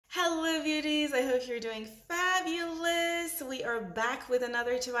I hope you're doing fabulous. We are back with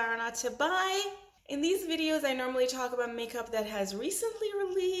another To Buy or Not to Buy. In these videos, I normally talk about makeup that has recently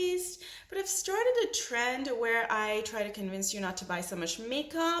released, but I've started a trend where I try to convince you not to buy so much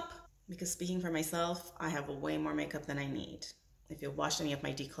makeup, because speaking for myself, I have way more makeup than I need. If you've watched any of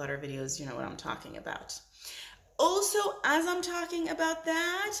my declutter videos, you know what I'm talking about. Also, as I'm talking about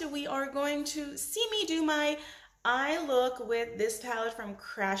that, we are going to see me do my eye look with this palette from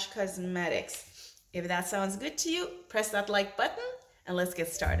Krash Kosmetics. If that sounds good to you, press that like button and let's get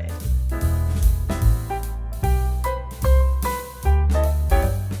started.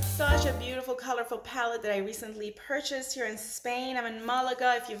 Such a beautiful, colorful palette that I recently purchased here in Spain. I'm in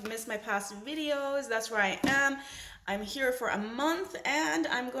Malaga. If you've missed my past videos, that's where I am. I'm here for a month and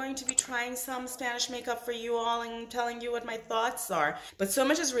I'm going to be trying some Spanish makeup for you all and telling you what my thoughts are. But so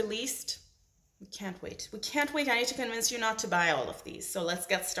much is released. We can't wait. We can't wait. I need to convince you not to buy all of these. So let's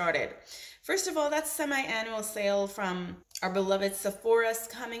get started. First of all, that semi-annual sale from our beloved Sephora is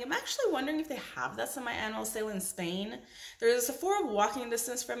coming. I'm actually wondering if they have that semi-annual sale in Spain. There's a Sephora walking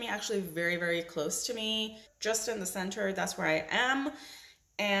distance from me, actually very, very close to me, just in the center. That's where I am.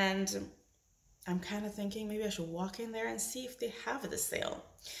 And I'm kind of thinking maybe I should walk in there and see if they have the sale.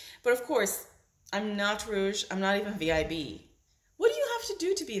 But of course, I'm not Rouge. I'm not even VIB. What do you have to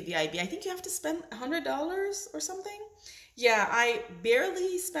do to be a VIB? I think you have to spend $100 or something. Yeah, I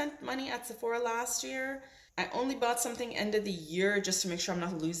barely spent money at Sephora last year. I only bought something end of the year just to make sure I'm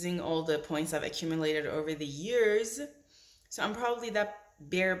not losing all the points I've accumulated over the years. So I'm probably that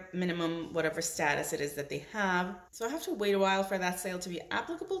bare minimum, whatever status it is that they have. So I have to wait a while for that sale to be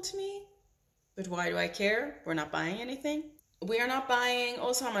applicable to me. But why do I care? We're not buying anything. We are not buying.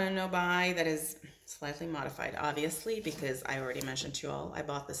 Also, I'm on a no buy that is slightly modified, obviously, because I already mentioned to you all, I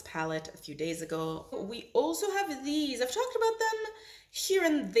bought this palette a few days ago. We also have these. I've talked about them here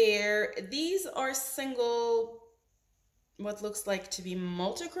and there. These are single, what looks like to be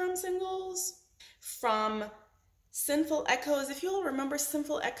multichrome singles from Sinful Echoes. If you all remember,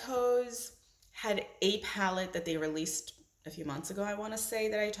 Sinful Echoes had a palette that they released a few months ago, I want to say,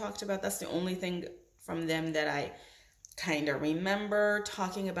 that I talked about. That's the only thing from them that I kind of remember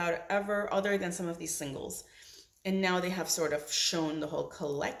talking about ever, other than some of these singles. And now they have sort of shown the whole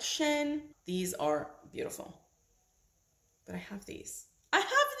collection. These are beautiful. But I have these. I have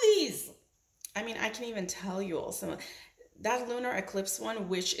these! I mean, I can even tell you all some. That Lunar Eclipse one,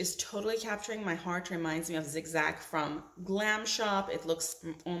 which is totally capturing my heart, reminds me of Zigzag from Glam Shop. It looks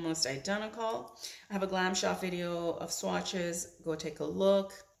almost identical. I have a Glam Shop video of swatches. Go take a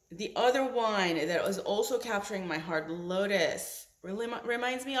look. The other one that was also capturing my heart, Lotus, really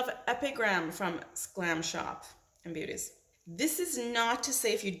reminds me of Epigram from Glam Shop and Beauties. This is not to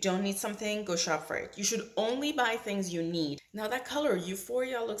say if you don't need something, go shop for it. You should only buy things you need. Now that color,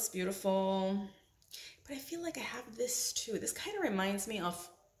 Euphoria, looks beautiful. But I feel like I have this too. This kind of reminds me of,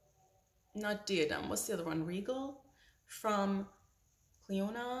 not Diadem, what's the other one? Regal from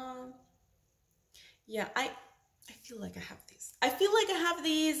Cleona. Yeah, I feel like I have these. I feel like I have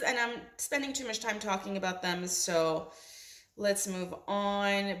these and I'm spending too much time talking about them. So let's move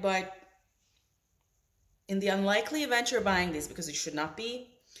on. But in the unlikely event you're buying these, because you should not be,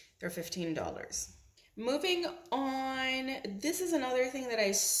 they're $15. Moving on, this is another thing that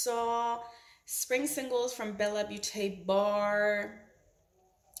I saw. Spring singles from Bella Beauté Bar.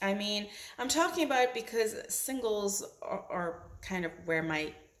 I mean, I'm talking about it because singles are kind of where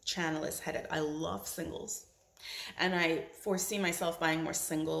my channel is headed. I love singles. And I foresee myself buying more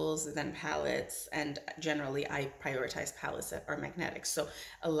singles than palettes. And generally, I prioritize palettes that are magnetic. So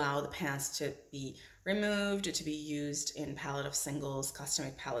allow the pans to be removed, to be used in palette of singles,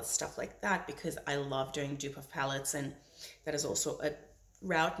 custom-made palettes, stuff like that. Because I love doing dupe of palettes. And that is also a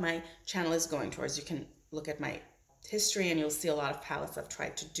route my channel is going towards. You can look at my history and you'll see a lot of palettes I've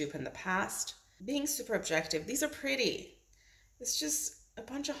tried to dupe in the past. Being super objective, these are pretty. It's just a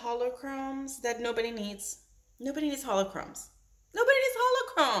bunch of holochromes that nobody needs. Nobody needs holochromes. Nobody needs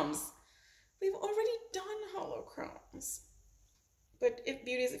holochromes. We've already done holochromes. But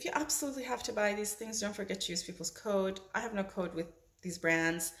beauties, if you absolutely have to buy these things, don't forget to use people's code. I have no code with these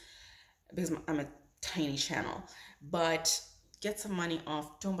brands because I'm a tiny channel. But get some money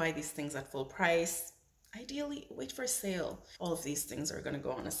off. Don't buy these things at full price. Ideally, wait for a sale. All of these things are going to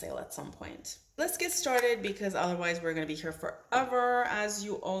go on a sale at some point. Let's get started because otherwise we're going to be here forever. As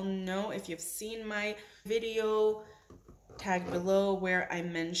you all know, if you've seen my video tagged below where I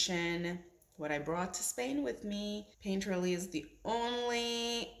mention what I brought to Spain with me, Painterly is the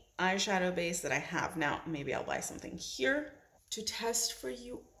only eyeshadow base that I have. Now, maybe I'll buy something here to test for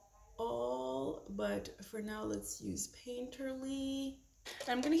you all, but for now let's use Painterly.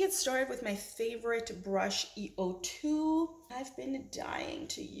 I'm gonna get started with my favorite brush, EO2. I've been dying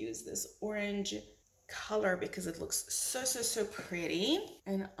to use this orange color because it looks so pretty.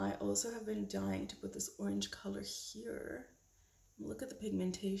 And I also have been dying to put this orange color here. Look at the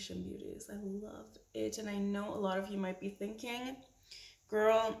pigmentation, beauties. I love it. And I know a lot of you might be thinking,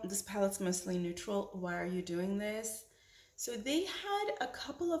 girl, this palette's mostly neutral. Why are you doing this? So they had a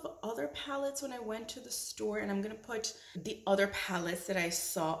couple of other palettes when I went to the store, and I'm gonna put the other palettes that I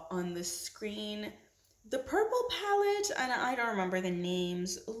saw on the screen. The purple palette, and I don't remember the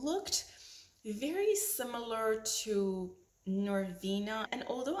names, looked very similar to Norvina. And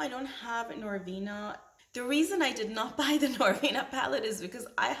although I don't have Norvina, the reason I did not buy the Norvina palette is because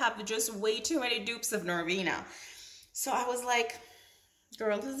I have just way too many dupes of Norvina. So I was like,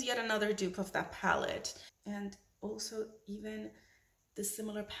 girl, this is yet another dupe of that palette. And also even the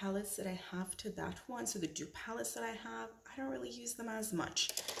similar palettes that I have to that one, so the dupe palettes that I have, I don't really use them as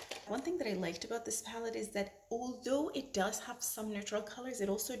much. One thing that I liked about this palette is that although it does have some neutral colors, it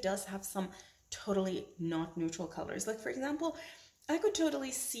also does have some totally not neutral colors. Like for example, I could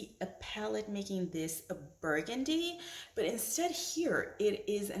totally see a palette making this a burgundy, but instead here it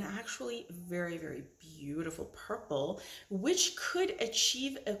is an actually very beautiful purple, which could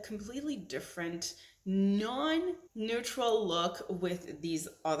achieve a completely different non-neutral look with these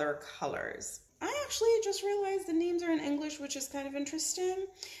other colors. I actually just realized the names are in English, which is kind of interesting.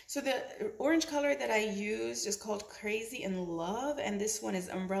 So the orange color that I used is called Crazy in Love, and this one is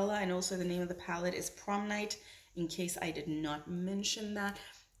Umbrella, and also the name of the palette is Prom Night, in case I did not mention that.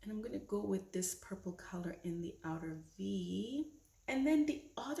 And I'm gonna go with this purple color in the outer V. And then the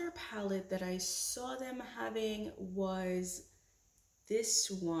other palette that I saw them having was this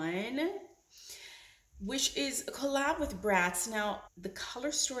one, which is a collab with Bratz. Now, the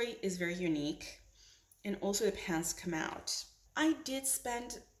color story is very unique, and also the pans come out. I did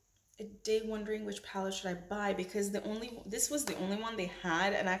spend a day wondering which palette should I buy, because this was the only one they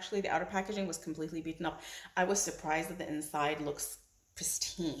had, and actually the outer packaging was completely beaten up. I was surprised that the inside looks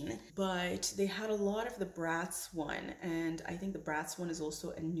pristine, but they had a lot of the Bratz one, and I think the Bratz one is also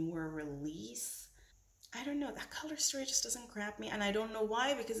a newer release. I don't know, that color story just doesn't grab me, and I don't know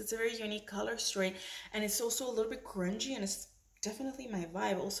why, because it's a very unique color story, and it's also a little bit grungy, and it's definitely my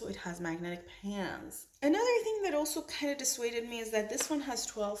vibe. Also, it has magnetic pans. Another thing that also kind of dissuaded me is that this one has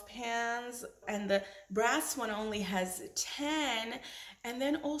 12 pans, and the Bratz one only has 10, and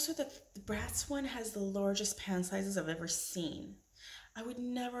then also the Bratz one has the largest pan sizes I've ever seen. I would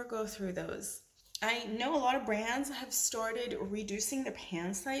never go through those. I know a lot of brands have started reducing their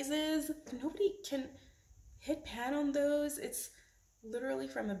pan sizes. Nobody can hit pan on those. It's literally,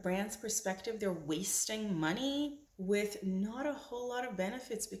 from a brand's perspective, they're wasting money with not a whole lot of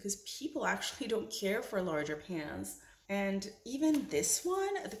benefits, because people actually don't care for larger pans. And even this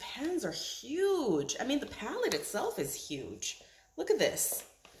one, the pans are huge. I mean, the palette itself is huge. Look at this.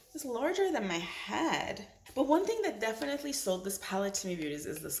 It's larger than my head. But one thing that definitely sold this palette to me, beauties,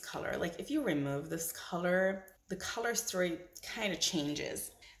 is this color. Like, if you remove this color, the color story kind of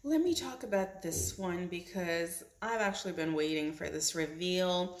changes. Let me talk about this one, because I've actually been waiting for this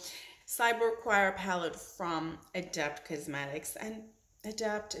reveal. Cyborg Choir palette from Adept Cosmetics. And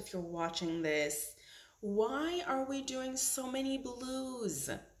Adept, if you're watching this, why are we doing so many blues?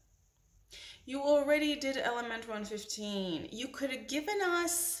 You already did Element 115. You could have given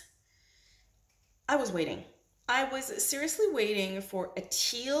us... I was waiting. I was seriously waiting for a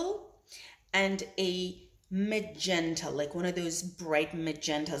teal and a magenta, like one of those bright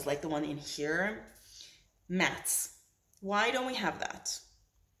magentas, like the one in here. Mattes. Why don't we have that?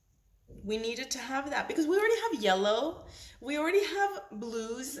 We needed to have that, because we already have yellow, we already have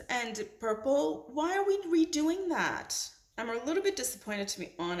blues and purple. Why are we redoing that? I'm a little bit disappointed, to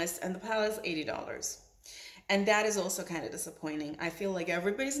be honest, and the palette's $80. And that is also kind of disappointing. I feel like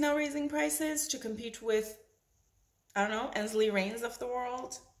everybody's now raising prices to compete with, I don't know, Ensley Reigns of the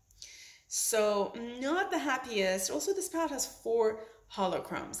world. So not the happiest. Also, this palette has 4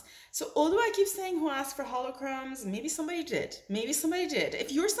 holochromes. So although I keep saying who asked for holochromes, maybe somebody did. Maybe somebody did.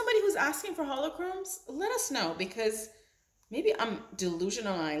 If you're somebody who's asking for holochromes, let us know, because maybe I'm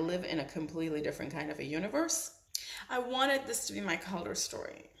delusional and I live in a completely different kind of a universe. I wanted this to be my color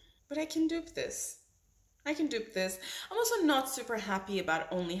story, but I can dupe this. I can dupe this. I'm also not super happy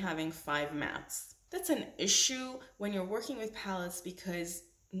about only having 5 mattes. That's an issue when you're working with palettes, because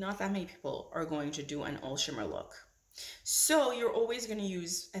not that many people are going to do an all shimmer look. So you're always going to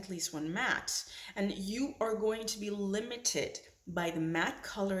use at least 1 matte, and you are going to be limited by the matte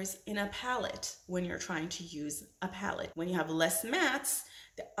colors in a palette when you're trying to use a palette. When you have less mattes,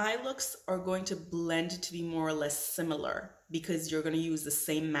 the eye looks are going to blend to be more or less similar because you're going to use the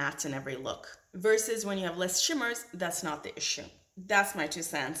same matte in every look. Versus when you have less shimmers, that's not the issue. That's my 2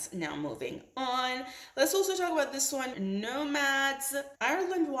 cents. Now moving on. Let's also talk about this one, Nomad's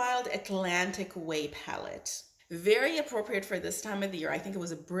Ireland Wild Atlantic Way palette. Very appropriate for this time of the year. I think it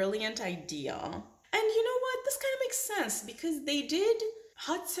was a brilliant idea. And you know what? This kind of makes sense because they did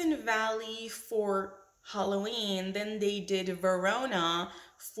Hudson Valley for Halloween, then they did Verona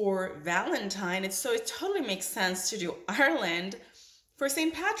for Valentine. So it totally makes sense to do Ireland for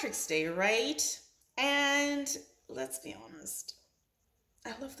St. Patrick's Day, right? And let's be honest,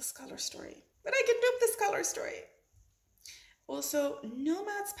 I love this color story, but I can dupe this color story. Also,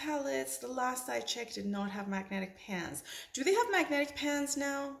 Nomad's palettes, the last I checked, did not have magnetic pans. Do they have magnetic pans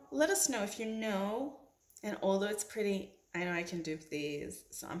now? Let us know if you know. And although it's pretty, I know I can dupe these,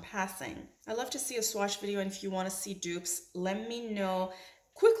 so I'm passing. I'd love to see a swatch video, and if you want to see dupes, let me know.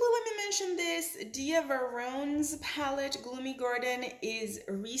 Quickly, let me mention this. Dia Verone's palette, Gloomy Garden, is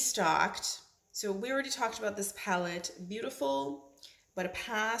restocked. So we already talked about this palette. Beautiful, but a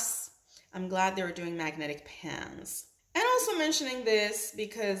pass. I'm glad they were doing magnetic pans. And also mentioning this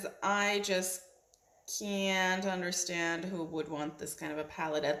because I just can't understand who would want this kind of a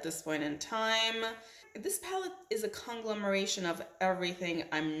palette at this point in time. This palette is a conglomeration of everything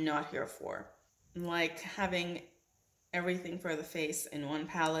I'm not here for. Like having everything for the face in one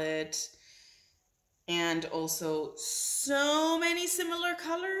palette, and also so many similar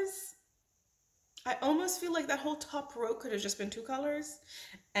colors. I almost feel like that whole top row could have just been 2 colors,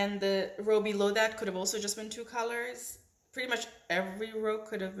 and the row below that could have also just been 2 colors. Pretty much every row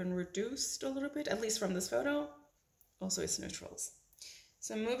could have been reduced a little bit, at least from this photo. Also, it's neutrals.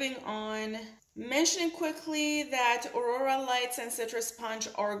 So moving on, mentioning quickly that Aurora Lights and Citrus Sponge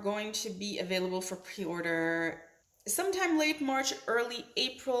are going to be available for pre-order sometime late March, early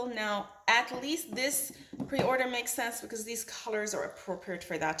April. Now, at least this pre-order makes sense because these colors are appropriate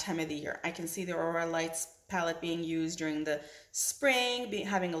for that time of the year. I can see the Aurora Lights palette being used during the spring,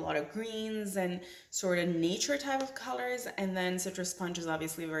 having a lot of greens and sort of nature type of colors. And then Citrus Sponge is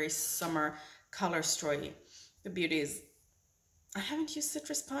obviously a very summer color story. The beauty is, I haven't used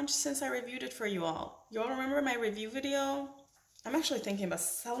Citrus Sponge since I reviewed it for you all. You all remember my review video? I'm actually thinking about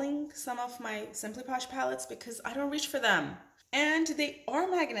selling some of my Simply Posh palettes because I don't reach for them. And they are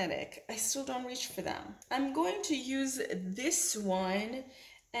magnetic. I still don't reach for them. I'm going to use this one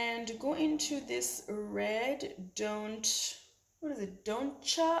and go into this red Don'cha.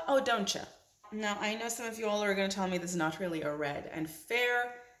 Oh, Don'cha. Now, I know some of you all are going to tell me this is not really a red and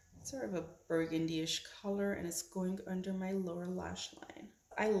fair. It's sort of a burgundy-ish color, and it's going under my lower lash line.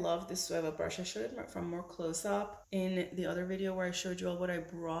 I love this Juvia brush. I showed it from more close up in the other video where I showed you all what I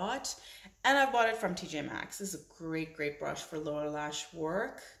brought. And I bought it from TJ Maxx. This is a great, great brush for lower lash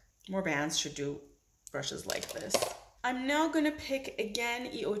work. More brands should do brushes like this. I'm now going to pick, again,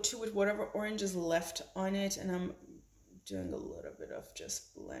 EO2 with whatever orange is left on it. And I'm doing a little bit of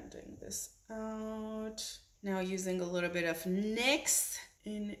just blending this out. Now using a little bit of NYX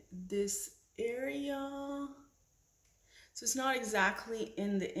in this area. So it's not exactly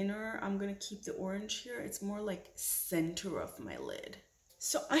in the inner. I'm going to keep the orange here. It's more like center of my lid.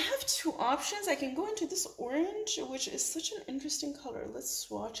 So I have 2 options. I can go into this orange, which is such an interesting color. Let's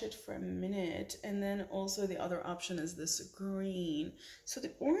swatch it for a minute. And then also the other option is this green. So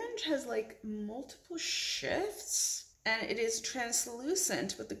the orange has like multiple shifts and it is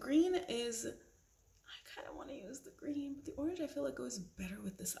translucent, but the green is, I kind of want to use the green, but the orange I feel like goes better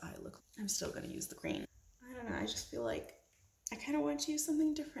with this eye look. I'm still going to use the green. I don't know. I just feel like I kind of want to use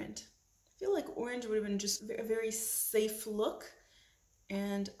something different. I feel like orange would have been just a very safe look,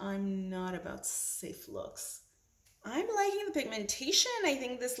 and I'm not about safe looks. I'm liking the pigmentation. I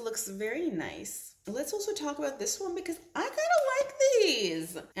think this looks very nice. Let's also talk about this one because I kind of like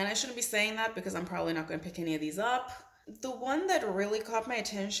these. And I shouldn't be saying that because I'm probably not going to pick any of these up. The one that really caught my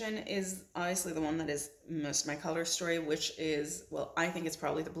attention is obviously the one that is most my color story, which is, well, I think it's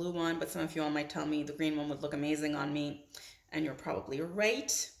probably the blue one, but some of you all might tell me the green one would look amazing on me, and you're probably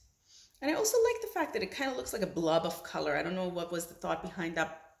right. And I also like the fact that it kind of looks like a blob of color. I don't know what was the thought behind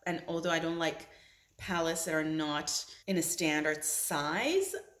that, and although I don't like palettes that are not in a standard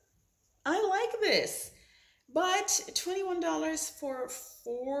size, I like this. But $21 for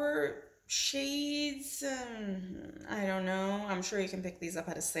 4 shades, I don't know. I'm sure you can pick these up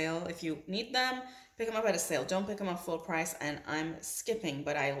at a sale. If you need them, pick them up at a sale. Don't pick them up full price, and I'm skipping,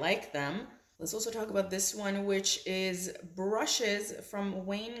 but I like them. Let's also talk about this one, which is brushes from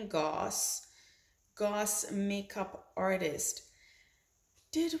Wayne Goss, Goss Makeup Artist.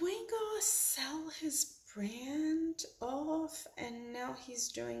 Did Wayne Goss sell his brand off, and now he's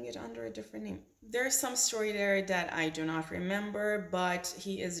doing it under a different name. There's some story there that I do not remember, but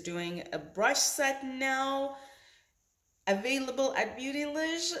he is doing a brush set now, available at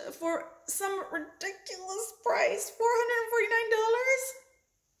Beautylish for some ridiculous price,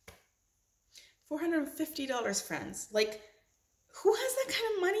 $449. $450, friends. Like, who has that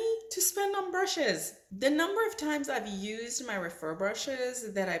kind of money to spend on brushes? The number of times I've used my refer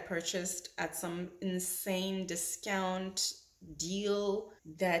brushes that I purchased at some insane discount deal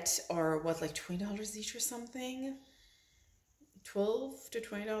that are what, like $20 each or something? $12 to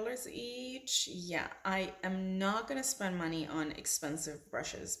 $20 each. Yeah, I am not gonna spend money on expensive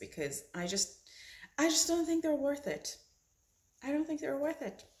brushes because I just don't think they're worth it. I don't think they're worth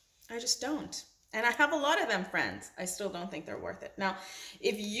it. I just don't. And I have a lot of them, friends. I still don't think they're worth it. Now,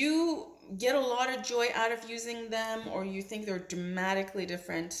 if you get a lot of joy out of using them, or you think they're dramatically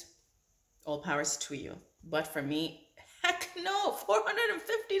different, all powers to you. But for me, heck no,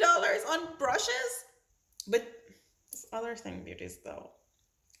 $450 on brushes? But this other thing, beauties, though,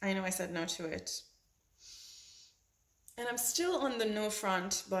 I know I said no to it. And I'm still on the no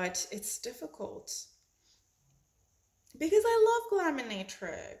front, but it's difficult. Because I love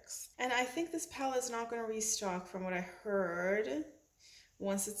Glaminatrix. And I think this palette is not going to restock from what I heard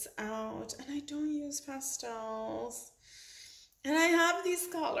once it's out. And I don't use pastels. And I have these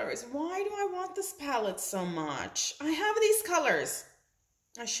colors. Why do I want this palette so much? I have these colors.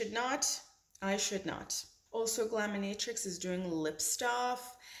 I should not. I should not. Also, Glaminatrix is doing lip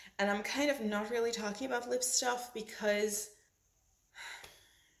stuff. And I'm kind of not really talking about lip stuff because...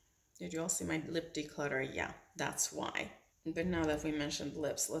 Did you all see my lip declutter? Yeah, that's why. But now that we mentioned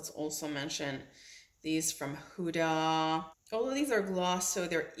lips, let's also mention these from Huda. All of these are gloss, so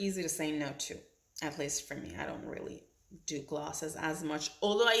they're easy to say no to. At least for me, I don't really do glosses as much,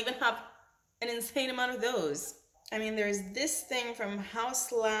 although I even have an insane amount of those. I mean, there's this thing from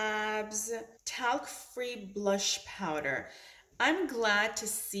House Labs, talc-free blush powder. I'm glad to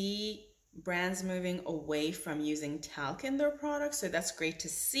see brands moving away from using talc in their products, so that's great to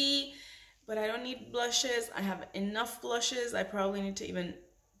see. But I don't need blushes. I have enough blushes. I probably need to even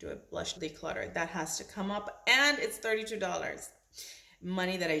do a blush declutter. That has to come up, and it's $32.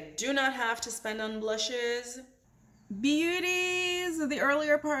 Money that I do not have to spend on blushes. Beauties! The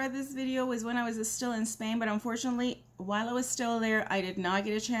earlier part of this video was when I was still in Spain, but unfortunately, while I was still there, I did not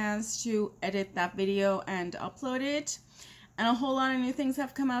get a chance to edit that video and upload it. And a whole lot of new things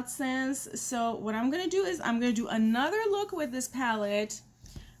have come out since. So what I'm going to do is I'm going to do another look with this palette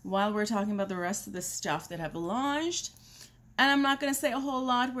while we're talking about the rest of the stuff that have launched. And I'm not going to say a whole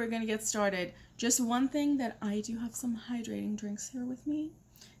lot. We're going to get started. Just one thing, that I do have some hydrating drinks here with me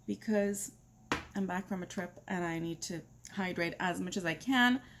because I'm back from a trip and I need to hydrate as much as I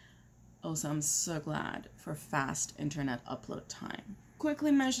can. Also, I'm so glad for fast internet upload time.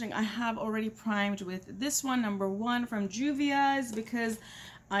 Quickly mentioning, I have already primed with this one, number 1 from Juvia's, because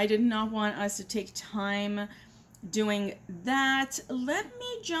I did not want us to take time doing that. Let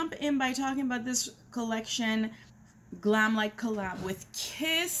me jump in by talking about this collection, Glamlight collab with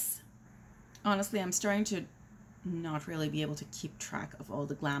Kiss. Honestly, I'm starting to not really be able to keep track of all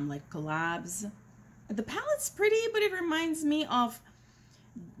the Glamlight collabs. The palette's pretty, but it reminds me of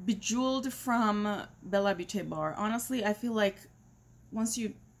Bejeweled from Bella Beauté Bar. Honestly, I feel like once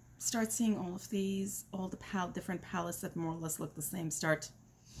you start seeing all of these, all the different palettes that more or less look the same start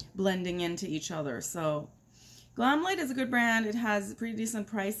blending into each other. So Glamlight is a good brand. It has pretty decent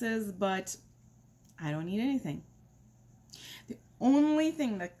prices, but I don't need anything. The only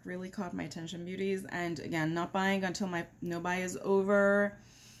thing that really caught my attention, beauties, and again, not buying until my no-buy is over,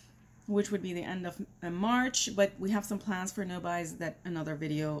 which would be the end of March, but we have some plans for no-buys that another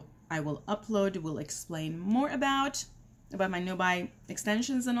video I will upload will explain more about my no-buy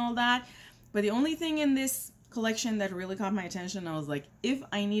extensions and all that. But the only thing in this collection that really caught my attention, I was like, if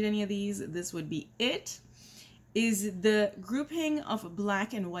I need any of these, this would be it, is the grouping of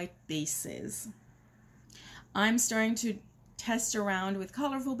black and white bases. I'm starting to test around with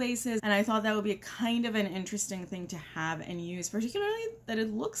colorful bases, and I thought that would be a kind of an interesting thing to have and use, particularly that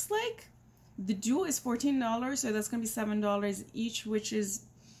it looks like the duo is $14, so that's going to be $7 each, which is,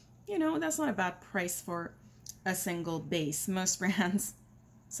 you know, that's not a bad price for a single base. Most brands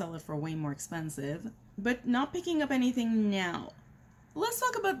sell it for way more expensive, but not picking up anything now. Let's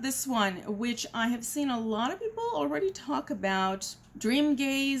talk about this one, which I have seen a lot of people already talk about. Dream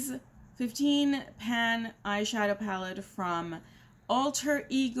Gaze 15 pan eyeshadow palette from Alter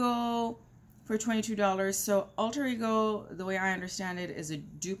Ego for $22. So Alter Ego, the way I understand it, is a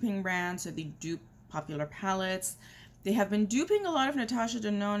duping brand, so they dupe popular palettes. They have been duping a lot of Natasha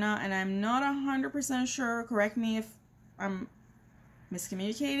Denona, and I'm not 100% sure, correct me if I'm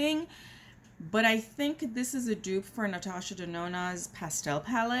miscommunicating, but I think this is a dupe for Natasha Denona's pastel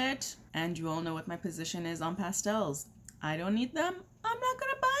palette, and you all know what my position is on pastels. I don't need them, I'm not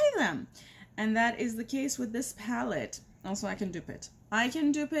gonna buy them. And that is the case with this palette. Also, I can dupe it. I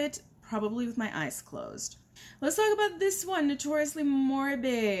can dupe it probably with my eyes closed. Let's talk about this one, Notoriously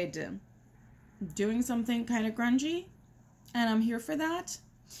Morbid. Doing something kind of grungy, and I'm here for that.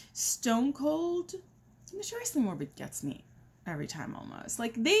 Stone Cold. Notoriously Morbid gets me every time almost.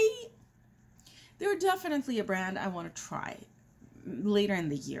 Like, they're definitely a brand I want to try later in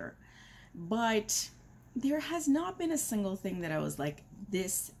the year. But there has not been a single thing that I was like,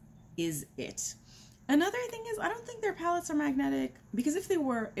 this is it. Another thing is, I don't think their palettes are magnetic, because if they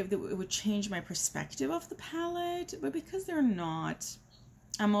were, it would change my perspective of the palette, but because they're not,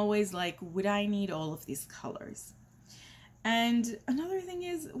 I'm always like, would I need all of these colors? And another thing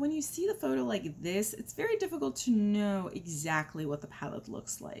is, when you see the photo like this, it's very difficult to know exactly what the palette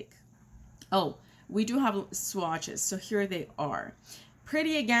looks like. Oh, we do have swatches, so here they are.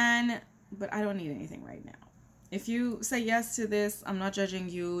 Pretty again, but I don't need anything right now. If you say yes to this, I'm not judging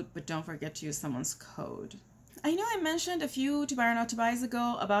you, but don't forget to use someone's code. I know I mentioned a few To Buy or Not to Buys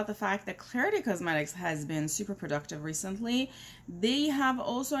ago about the fact that Krash Kosmetics has been super productive recently. They have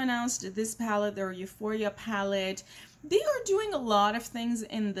also announced this palette, their Euphoria palette. They are doing a lot of things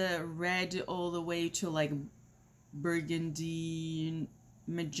in the red all the way to like burgundy,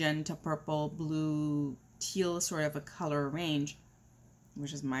 magenta, purple, blue, teal sort of a color range,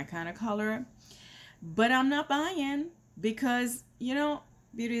 which is my kind of color. But I'm not buying, because, you know,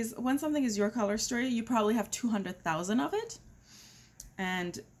 beauties, when something is your color story, you probably have 200,000 of it.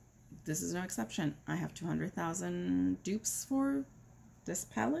 And this is no exception. I have 200,000 dupes for this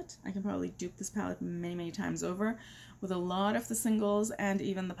palette. I can probably dupe this palette many, many times over with a lot of the singles and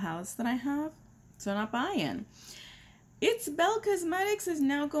even the palettes that I have. So I'm not buying. It's Belle Cosmetics is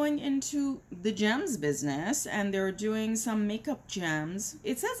now going into the gems business, and they're doing some makeup gems.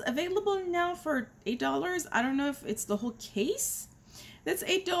 It says available now for $8. I don't know if it's the whole case that's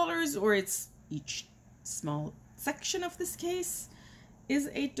 $8 or it's each small section of this case is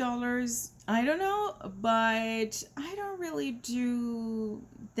 $8. I don't know, but I don't really do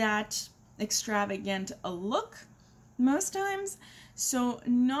that extravagant a look most times. So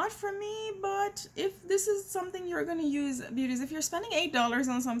not for me, but if this is something you're going to use, beauties, if you're spending $8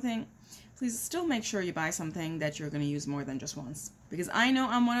 on something, please still make sure you buy something that you're going to use more than just once. Because I know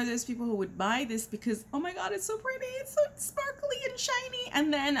I'm one of those people who would buy this because, oh my god, it's so pretty, it's so sparkly and shiny,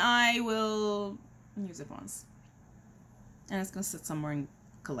 and then I will use it once. And it's going to sit somewhere and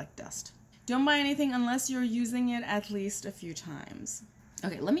collect dust. Don't buy anything unless you're using it at least a few times.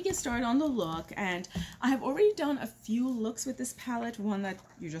 Okay, let me get started on the look, and I have already done a few looks with this palette, one that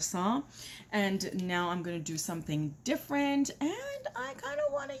you just saw, and now I'm going to do something different, and I kind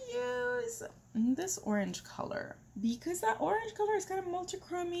of want to use this orange color, because that orange color is kind of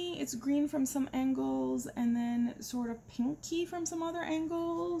multi-chromy. It's green from some angles, and then sort of pinky from some other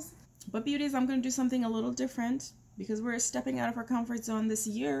angles. But beauties, I'm going to do something a little different, because we're stepping out of our comfort zone this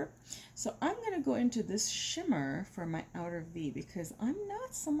year. So I'm going to go into this shimmer for my outer V, because I'm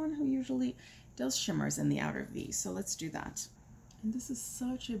not someone who usually does shimmers in the outer V. So let's do that. And this is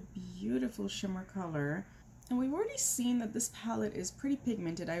such a beautiful shimmer color. And we've already seen that this palette is pretty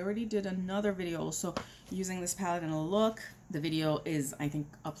pigmented. I already did another video also using this palette in a look. The video is, I think,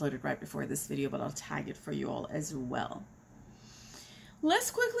 uploaded right before this video, but I'll tag it for you all as well.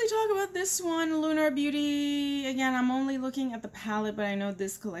 Let's quickly talk about this one, Lunar Beauty. Again, I'm only looking at the palette, but I know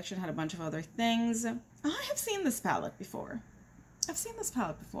this collection had a bunch of other things. I have seen this palette before. I've seen this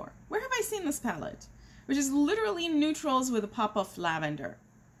palette before. Where have I seen this palette? Which is literally neutrals with a pop of lavender.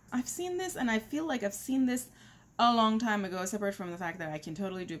 I've seen this, and I feel like I've seen this a long time ago, separate from the fact that I can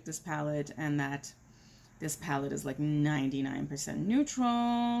totally dupe this palette and that this palette is like 99%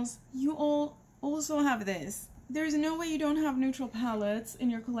 neutrals. You all also have this. There's no way you don't have neutral palettes in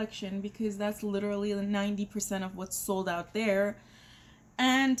your collection, because that's literally 90% of what's sold out there.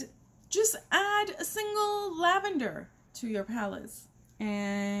 And just add a single lavender to your palettes.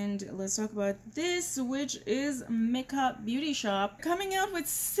 And let's talk about this, which is Makeup Beauty Shop, coming out with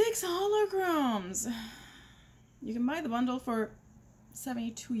 6 holograms. You can buy the bundle for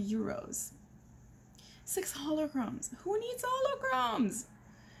 72 euros. 6 holograms. Who needs holograms?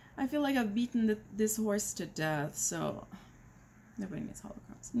 I feel like I've beaten this horse to death, so nobody needs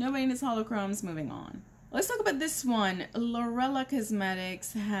holograms. Nobody needs holograms. Moving on. Let's talk about this one. Lorella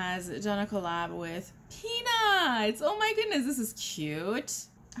Cosmetics has done a collab with Peanuts. Oh my goodness, this is cute.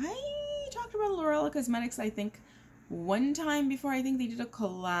 I talked about Lorella Cosmetics, I think, one time before. I think they did a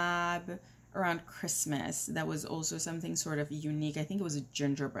collab around Christmas that was also something sort of unique. I think it was a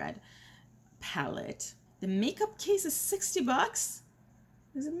gingerbread palette. The makeup case is 60 bucks.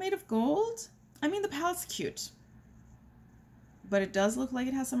 Is it made of gold? I mean, the palette's cute, but it does look like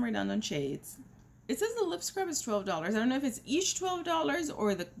it has some redundant shades. It says the lip scrub is $12. I don't know if it's each $12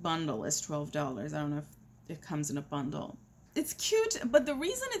 or the bundle is $12. I don't know if it comes in a bundle. It's cute, but the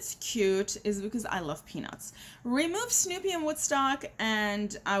reason it's cute is because I love peanuts. Remove Snoopy and Woodstock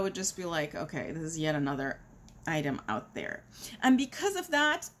and I would just be like, okay, this is yet another item out there. And because of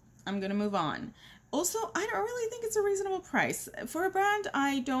that, I'm gonna move on. Also, I don't really think it's a reasonable price. For a brand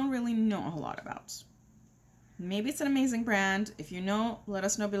I don't really know a whole lot about. Maybe it's an amazing brand. If you know, let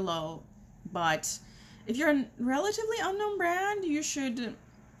us know below. But if you're a relatively unknown brand, you should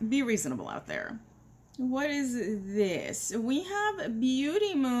be reasonable out there. What is this? We have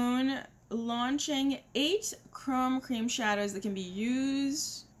Beauty Moon launching 8 chrome cream shadows that can be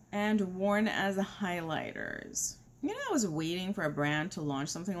used and worn as highlighters. You know, I was waiting for a brand to launch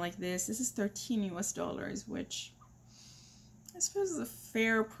something like this. This is $13 US, which I suppose is a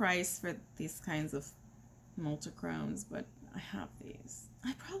fair price for these kinds of multichromes, but I have these.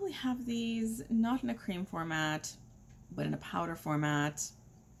 I probably have these not in a cream format, but in a powder format.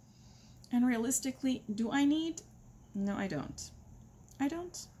 And realistically, do I need? No, I don't. I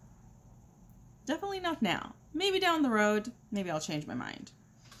don't. Definitely not now. Maybe down the road, maybe I'll change my mind.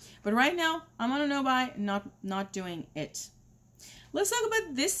 But right now, I'm on a no buy, not doing it. Let's talk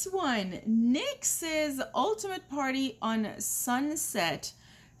about this one. NYX's Ultimate Party on Sunset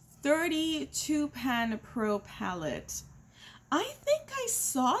 32 Pan Pro palette. I think I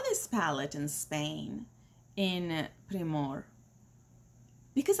saw this palette in Spain in Primor,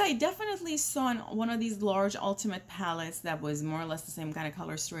 because I definitely saw one of these large Ultimate palettes that was more or less the same kind of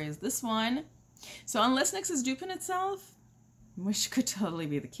color story as this one. So unless NYX is duping itself, which could totally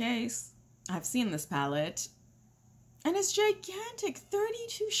be the case, I've seen this palette and it's gigantic.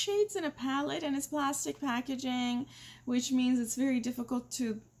 32 shades in a palette, and it's plastic packaging, which means it's very difficult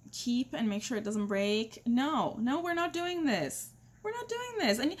to keep and make sure it doesn't break. No, we're not doing this. We're not doing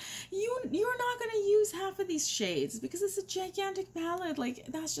this. And you're not going to use half of these shades because it's a gigantic palette. Like,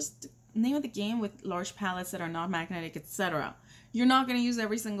 that's just the name of the game with large palettes that are not magnetic, etc. You're not going to use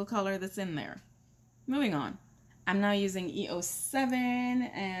every single color that's in there. Moving on. I'm now using E07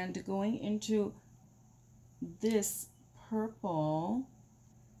 and going into this purple.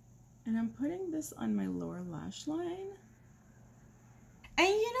 And I'm putting this on my lower lash line. And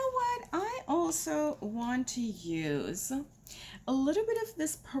you know what? I also want to use a little bit of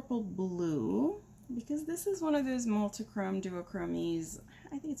this purple blue, because this is one of those multichrome duochromies.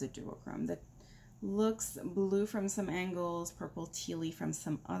 I think it's a duochrome that looks blue from some angles, purple tealy from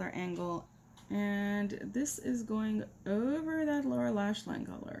some other angle. And this is going over that lower lash line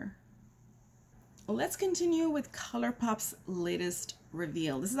color. Let's continue with ColourPop's latest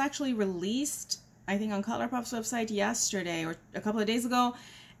reveal. This is actually released, I think, on ColourPop's website yesterday or a couple of days ago,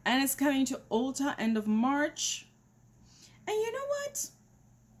 and it's coming to Ulta end of March. And you know what?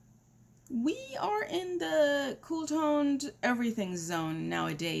 We are in the cool toned everything zone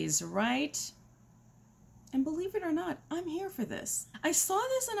nowadays, right? And believe it or not, I'm here for this. I saw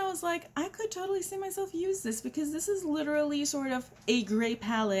this and I was like, I could totally see myself use this, because this is literally sort of a gray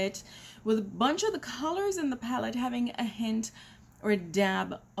palette with a bunch of the colors in the palette having a hint or a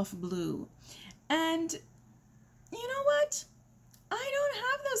dab of blue. And you know what? I don't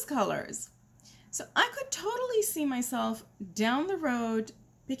have those colors. So I could totally see myself down the road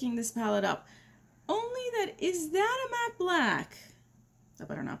picking this palette up. Only that, is that a matte black? That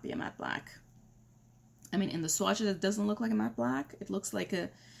better not be a matte black. I mean, in the swatches, it doesn't look like a matte black. It looks like a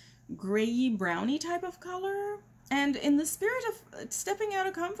grayy browny type of color. And in the spirit of stepping out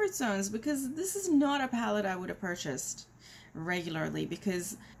of comfort zones, because this is not a palette I would have purchased regularly,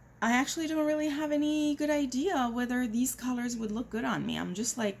 because I actually don't really have any good idea whether these colors would look good on me. I'm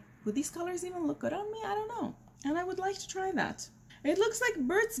just like, would these colors even look good on me? I don't know. And I would like to try that. It looks like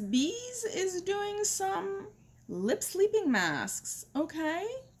Burt's Bees is doing some lip sleeping masks. Okay,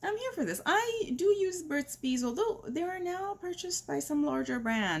 I'm here for this. I do use Burt's Bees, although they are now purchased by some larger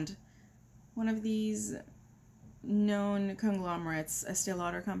brand. One of these known conglomerates, Estee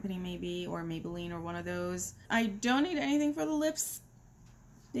Lauder company maybe, or Maybelline, or one of those. I don't need anything for the lips,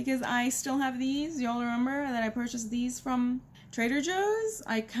 because I still have these. Y'all remember that I purchased these from Trader Joe's?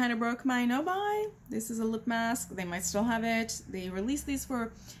 I kind of broke my no buy. This is a lip mask. They might still have it. They released these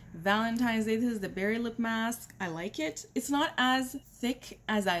for Valentine's Day. This is the berry lip mask. I like it. It's not as thick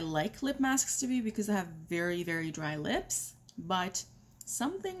as I like lip masks to be, because I have very, very dry lips, but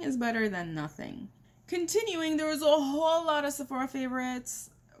something is better than nothing. Continuing, there was a whole lot of Sephora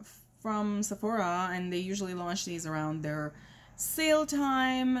favorites from Sephora, and they usually launch these around their sale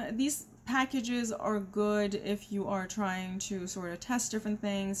time. These packages are good if you are trying to sort of test different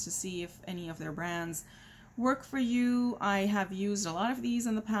things to see if any of their brands work for you. I have used a lot of these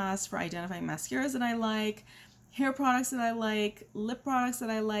in the past for identifying mascaras that I like, hair products that I like, lip products that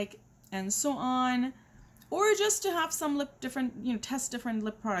I like, and so on. Or just to have some test different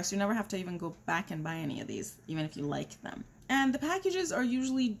lip products. You never have to even go back and buy any of these, even if you like them. And the packages are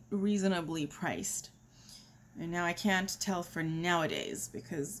usually reasonably priced. And now I can't tell for nowadays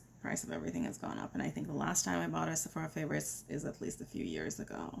because price of everything has gone up. And I think the last time I bought a Sephora favorites is at least a few years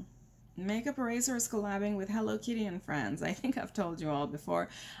ago. Makeup Eraser is collabing with Hello Kitty and Friends. I think I've told you all before.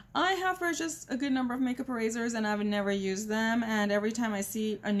 I have purchased a good number of makeup erasers and I've never used them. And every time I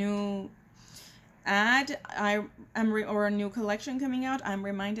see a new ad or a new collection coming out, I'm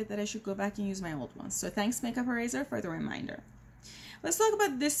reminded that I should go back and use my old ones. So thanks Makeup Eraser for the reminder. Let's talk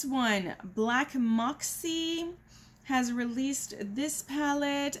about this one. Black Moxie has released this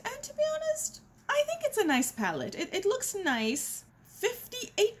palette, and to be honest, I think it's a nice palette. It looks nice.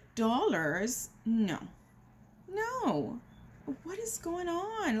 $58? No. What is going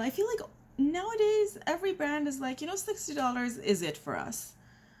on? I feel like nowadays every brand is like, $60 is it for us.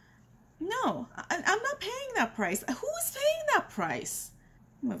 No, I'm not paying that price. Who is paying that price?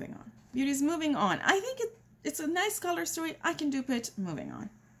 Moving on. Beauty's moving on. I think it's a nice color story. I can dupe it. Moving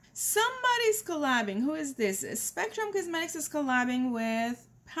on. Somebody's collabing. Who is this? Spectrum Cosmetics is collabing with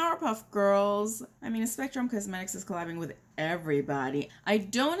Powerpuff Girls. I mean, Spectrum Cosmetics is collabing with everybody. I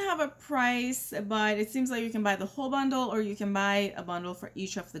don't have a price, but it seems like you can buy the whole bundle or you can buy a bundle for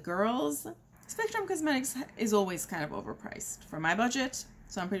each of the girls. Spectrum Cosmetics is always kind of overpriced for my budget,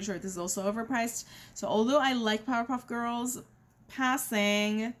 so I'm pretty sure this is also overpriced. So although I like Powerpuff Girls,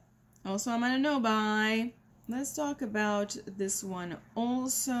 passing. Also, I'm on a no buy. Let's talk about this one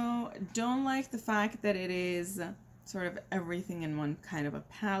also. Don't like the fact that it is sort of everything in one kind of a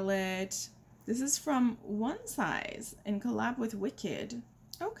palette. This is from One Size in collab with Wicked.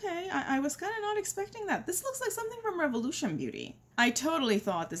 Okay, I was kind of not expecting that. This looks like something from Revolution Beauty. I totally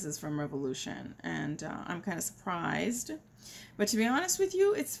thought this is from Revolution, and I'm kind of surprised. But to be honest with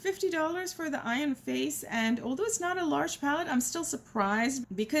you, it's $50 for the eye and face, and although it's not a large palette, I'm still surprised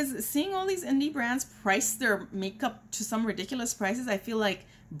because seeing all these indie brands price their makeup to some ridiculous prices, I feel like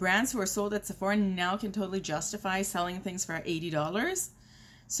brands who are sold at Sephora now can totally justify selling things for $80.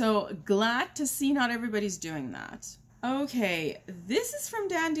 So glad to see not everybody's doing that. Okay, this is from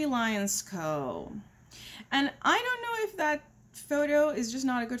Dandelions Co. And I don't know if that photo is just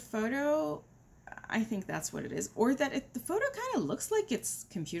not a good photo. I think that's what it is. Or that the photo kind of looks like it's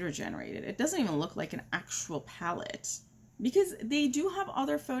computer generated. It doesn't even look like an actual palette. Because they do have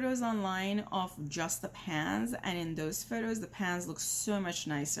other photos online of just the pans. And in those photos, the pans look so much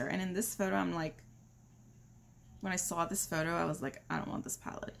nicer. And in this photo, I'm like, when I saw this photo, I was like, I don't want this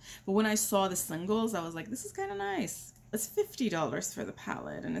palette. But when I saw the singles, I was like, this is kind of nice. It's $50 for the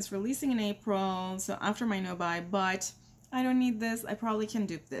palette. And it's releasing in April. So after my no buy, but I don't need this. I probably can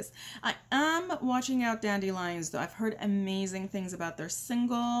dupe this. I am watching out Dandelions though. I've heard amazing things about their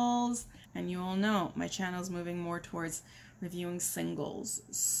singles. And you all know my channel is moving more towards reviewing singles.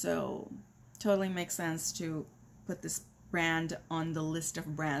 So totally makes sense to put this brand on the list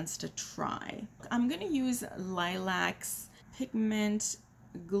of brands to try. I'm going to use Lilac's Pigment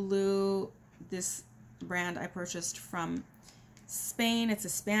Glue. This brand I purchased from Spain. It's a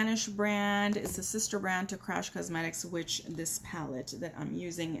Spanish brand. It's a sister brand to Krash Kosmetics, which this palette that I'm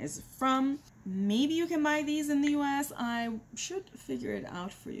using is from. Maybe you can buy these in the US. I should figure it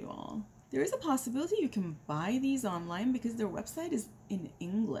out for you all. There is a possibility you can buy these online because their website is in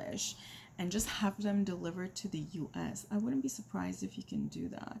English and just have them delivered to the US. I wouldn't be surprised if you can do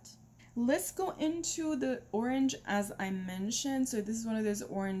that. Let's go into the orange as I mentioned. So this is one of those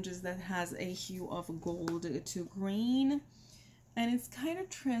oranges that has a hue of gold to green. And it's kind of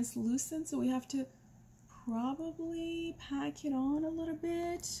translucent, so we have to probably pack it on a little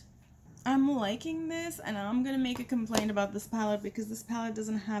bit. I'm liking this, and I'm going to make a complaint about this palette because this palette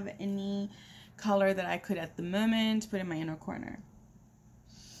doesn't have any color that I could at the moment put in my inner corner.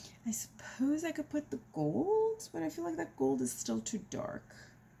 I suppose I could put the gold, but I feel like that gold is still too dark.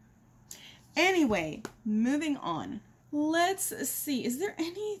 Anyway, moving on. Let's see. Is there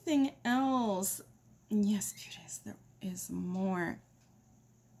anything else? Yes, beauties, there is more.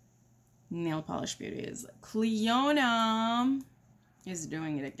 Nail polish beauties. Cleona is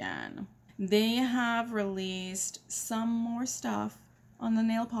doing it again. They have released some more stuff on the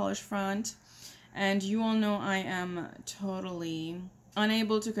nail polish front, and you all know I am totally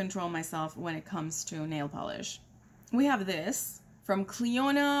unable to control myself when it comes to nail polish. We have this from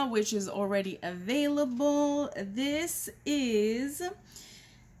Cleona, which is already available. This is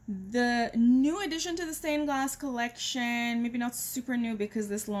the new addition to the stained glass collection. Maybe not super new because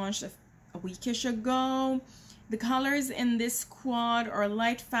this launched a weekish ago. The colors in this quad are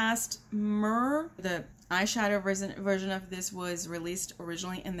Light Fast Myrrh. The eyeshadow version of this was released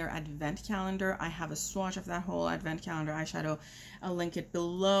originally in their advent calendar. I have a swatch of that whole advent calendar eyeshadow. I'll link it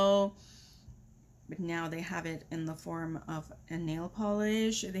below. But now they have it in the form of a nail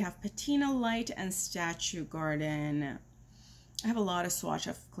polish. They have Patina Light and Statue Garden. I have a lot of swatch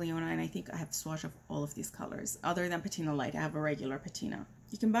of Cleona, and I think I have swatch of all of these colors. Other than Patina Light, I have a regular Patina.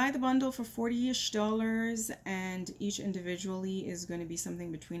 You can buy the bundle for $40-ish, and each individually is going to be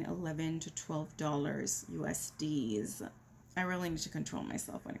something between $11 to $12 USDs. I really need to control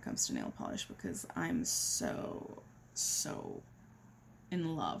myself when it comes to nail polish because I'm so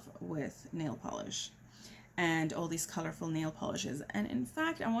in love with nail polish and all these colorful nail polishes. And in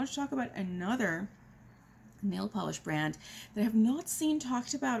fact, I want to talk about another nail polish brand that I have not seen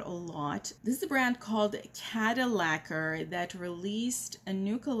talked about a lot. This is a brand called Cadillacquer that released a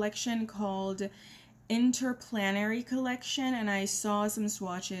new collection called Interplanetary Collection, and I saw some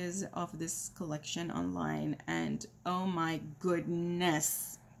swatches of this collection online, and oh my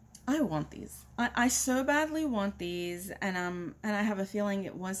goodness, I want these. I so badly want these, and I have a feeling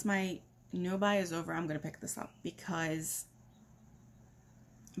once my no buy is over, I'm gonna pick this up because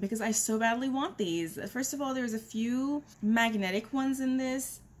I so badly want these. First of all, there's a few magnetic ones in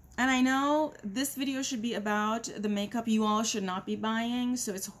this, and I know this video should be about the makeup you all should not be buying,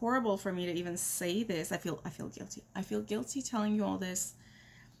 so it's horrible for me to even say this. I feel guilty. I feel guilty telling you all this,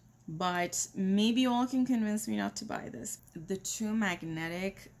 but maybe you all can convince me not to buy this. The two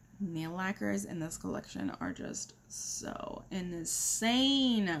magnetic nail lacquers in this collection are just so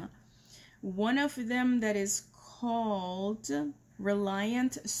insane. One of them that is called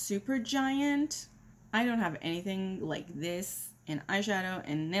Reliant Supergiant. I don't have anything like this in eyeshadow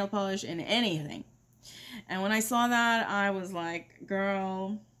and nail polish and anything. And when I saw that, I was like,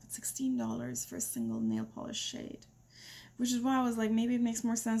 girl, $16 for a single nail polish shade. Which is why I was like, maybe it makes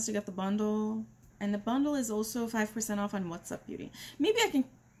more sense to get the bundle. And the bundle is also 5% off on What's Up Beauty. Maybe I can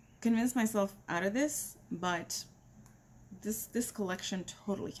convince myself out of this, but this collection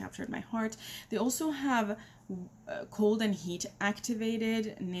totally captured my heart. They also have cold and heat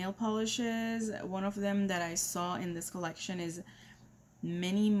activated nail polishes. One of them that I saw in this collection is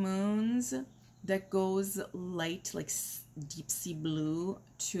Mini Moons, that goes light, like deep sea blue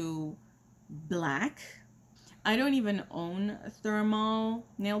to black. I don't even own thermal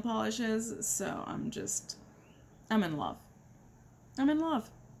nail polishes, so I'm in love. I'm in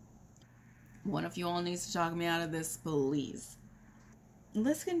love. One of you all needs to talk me out of this, please.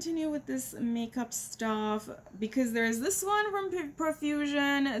 Let's continue with this makeup stuff because there's this one from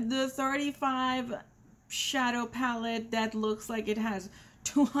Profusion, the 35 shadow palette that looks like it has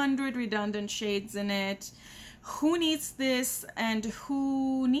 200 redundant shades in it. Who needs this and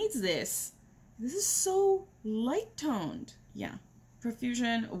who needs this? This is so light toned. Yeah.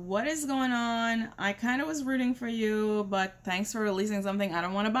 Profusion, what is going on? I kind of was rooting for you, but thanks for releasing something I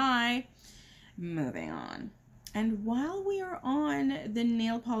don't want to buy. Moving on. And while we are on the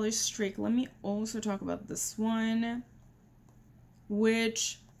nail polish streak, let me also talk about this one,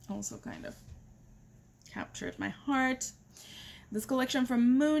 which also kind of captured my heart. This collection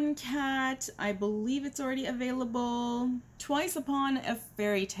from Mooncat, I believe it's already available. Twice Upon a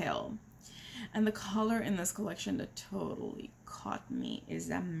Fairy Tale. And the color in this collection that totally caught me is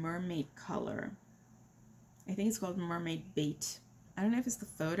that mermaid color. I think it's called Mermaid Bait. I don't know if it's the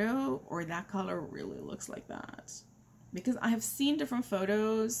photo or that color really looks like that. Because I have seen different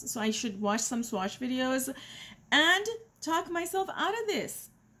photos, so I should watch some swatch videos and talk myself out of this.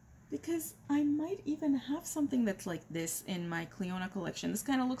 Because I might even have something that's like this in my Cleona collection. This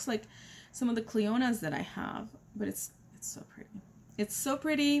kind of looks like some of the Cleonas that I have, but it's so pretty. It's so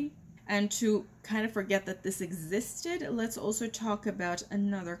pretty. And to kind of forget that this existed, let's also talk about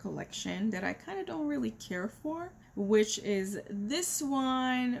another collection that I kind of don't really care for, which is this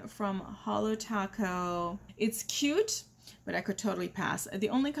one from Hollow Taco. It's cute, but I could totally pass. The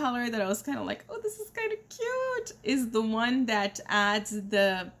only color that I was kind of like, oh, this is kind of cute, is the one that adds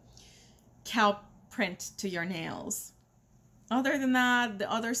the cow print to your nails. Other than that, the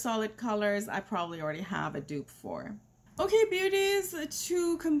other solid colors I probably already have a dupe for. Okay, beauties,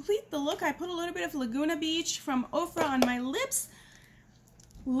 to complete the look, I put a little bit of Laguna Beach from Ofra on my lips.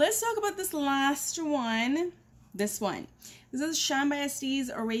 Let's talk about this last one. This one. This is Sham by Estee's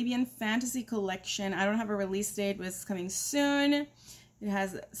Arabian Fantasy Collection. I don't have a release date, but it's coming soon. It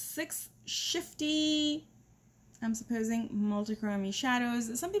has 6 shifty, I'm supposing, multi-chrome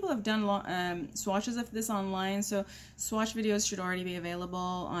shadows. Some people have done swatches of this online, so swatch videos should already be available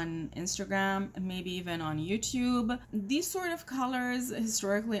on Instagram and maybe even on YouTube. These sort of colors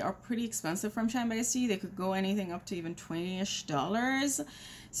historically are pretty expensive from Shine by Estie. They could go anything up to even $20-ish.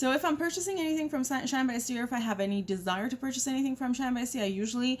 So if I'm purchasing anything from Shine by Estie, or if I have any desire to purchase anything from Shine by Estie, I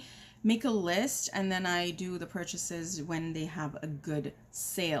usually make a list and then I do the purchases when they have a good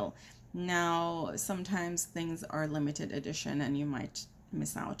sale. Now, sometimes things are limited edition and you might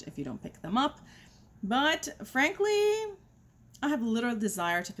miss out if you don't pick them up. But frankly, I have little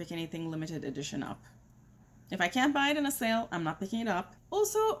desire to pick anything limited edition up. If I can't buy it in a sale, I'm not picking it up.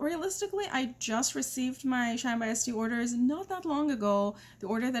 Also, realistically, I just received my Shine by Estie orders not that long ago. The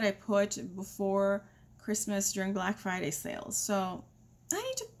order that I put before Christmas during Black Friday sales. So I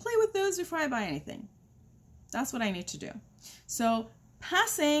need to play with those before I buy anything. That's what I need to do. So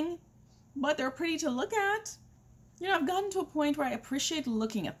passing, but they're pretty to look at. You know, I've gotten to a point where I appreciate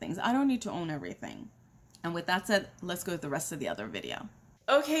looking at things. I don't need to own everything. And with that said, let's go to the rest of the other video.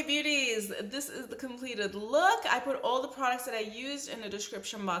 Okay, beauties, this is the completed look. I put all the products that I used in the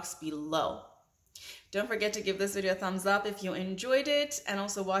description box below. Don't forget to give this video a thumbs up if you enjoyed it and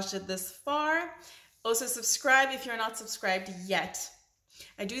also watched it this far. Also subscribe if you're not subscribed yet.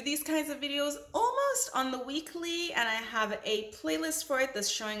 I do these kinds of videos almost on the weekly, and I have a playlist for it that's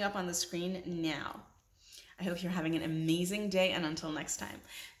showing up on the screen now. I hope you're having an amazing day, and until next time,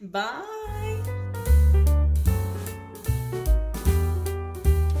 bye!